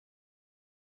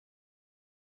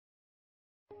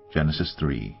Genesis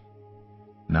 3.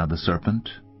 Now the serpent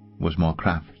was more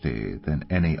crafty than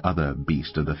any other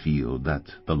beast of the field that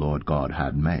the Lord God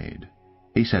had made.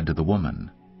 He said to the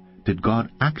woman, Did God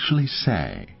actually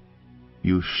say,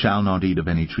 You shall not eat of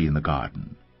any tree in the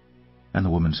garden? And the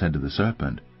woman said to the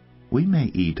serpent, We may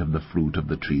eat of the fruit of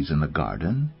the trees in the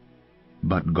garden.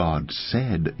 But God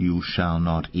said, You shall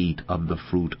not eat of the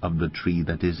fruit of the tree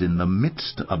that is in the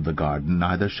midst of the garden,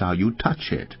 neither shall you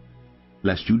touch it,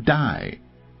 lest you die.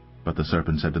 But the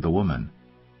serpent said to the woman,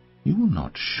 You will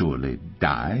not surely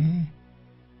die.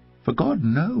 For God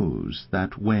knows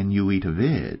that when you eat of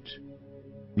it,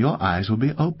 your eyes will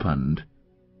be opened,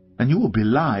 and you will be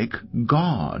like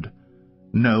God,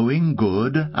 knowing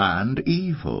good and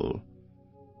evil.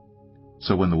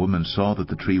 So when the woman saw that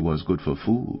the tree was good for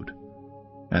food,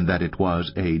 and that it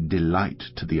was a delight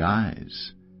to the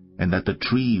eyes, and that the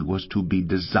tree was to be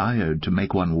desired to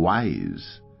make one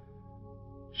wise,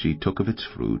 she took of its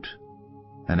fruit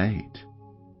and ate.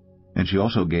 And she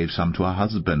also gave some to her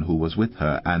husband who was with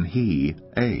her, and he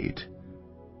ate.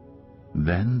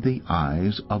 Then the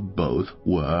eyes of both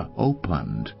were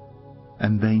opened,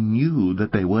 and they knew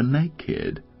that they were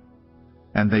naked.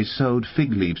 And they sewed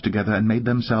fig leaves together and made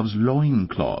themselves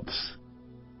loincloths.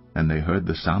 And they heard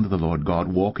the sound of the Lord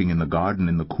God walking in the garden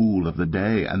in the cool of the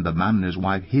day, and the man and his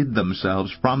wife hid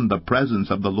themselves from the presence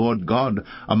of the Lord God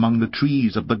among the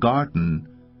trees of the garden.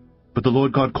 But the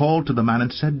Lord God called to the man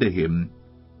and said to him,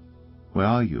 Where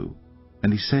are you?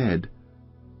 And he said,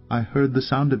 I heard the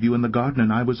sound of you in the garden,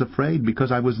 and I was afraid,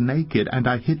 because I was naked, and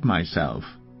I hid myself.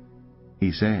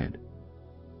 He said,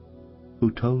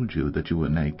 Who told you that you were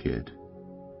naked?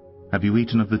 Have you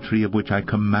eaten of the tree of which I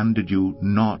commanded you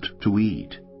not to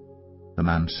eat? The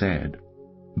man said,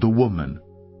 The woman,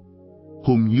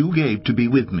 whom you gave to be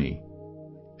with me,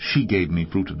 she gave me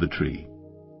fruit of the tree,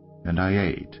 and I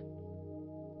ate.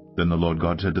 Then the Lord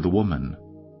God said to the woman,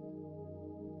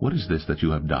 What is this that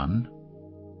you have done?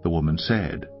 The woman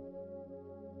said,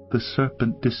 The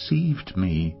serpent deceived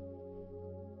me,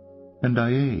 and I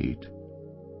ate.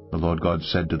 The Lord God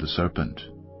said to the serpent,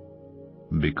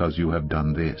 Because you have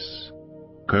done this,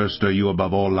 cursed are you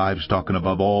above all livestock and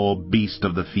above all beasts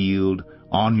of the field.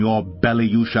 On your belly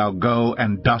you shall go,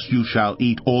 and dust you shall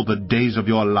eat all the days of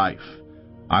your life.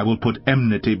 I will put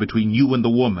enmity between you and the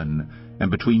woman, and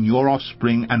between your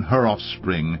offspring and her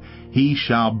offspring. He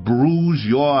shall bruise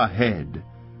your head,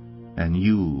 and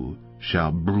you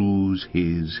shall bruise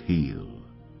his heel.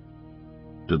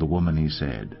 To the woman he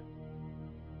said,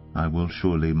 I will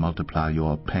surely multiply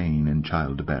your pain in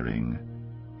childbearing.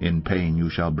 In pain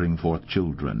you shall bring forth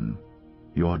children.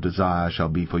 Your desire shall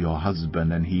be for your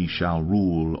husband, and he shall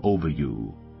rule over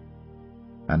you.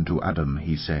 And to Adam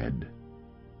he said,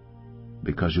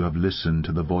 Because you have listened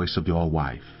to the voice of your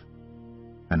wife,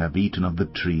 and have eaten of the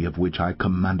tree of which I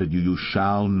commanded you, you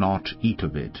shall not eat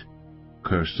of it.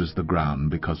 Cursed is the ground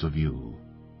because of you.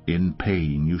 In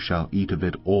pain you shall eat of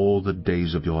it all the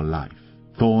days of your life.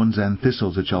 Thorns and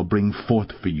thistles it shall bring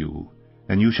forth for you,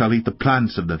 and you shall eat the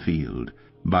plants of the field.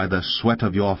 By the sweat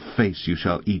of your face you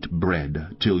shall eat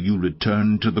bread, till you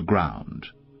return to the ground.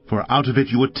 For out of it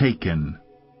you were taken,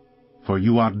 for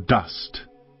you are dust,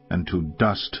 and to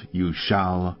dust you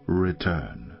shall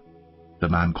return. The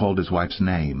man called his wife's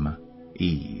name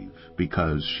Eve,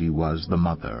 because she was the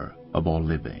mother of all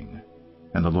living.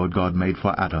 And the Lord God made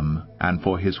for Adam and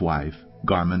for his wife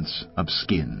garments of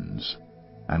skins,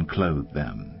 and clothed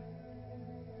them.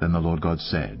 Then the Lord God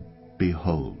said,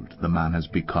 Behold, the man has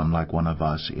become like one of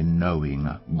us in knowing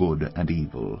good and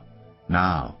evil.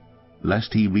 Now,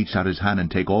 lest he reach out his hand and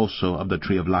take also of the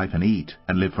tree of life and eat,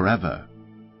 and live forever.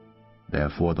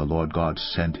 Therefore the Lord God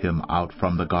sent him out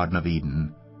from the Garden of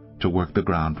Eden, to work the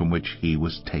ground from which he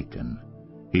was taken.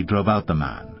 He drove out the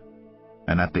man,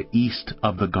 and at the east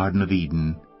of the Garden of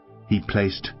Eden he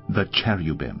placed the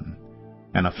cherubim,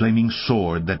 and a flaming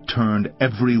sword that turned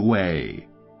every way,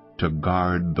 to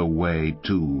guard the way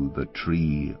to the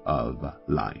tree of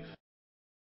life.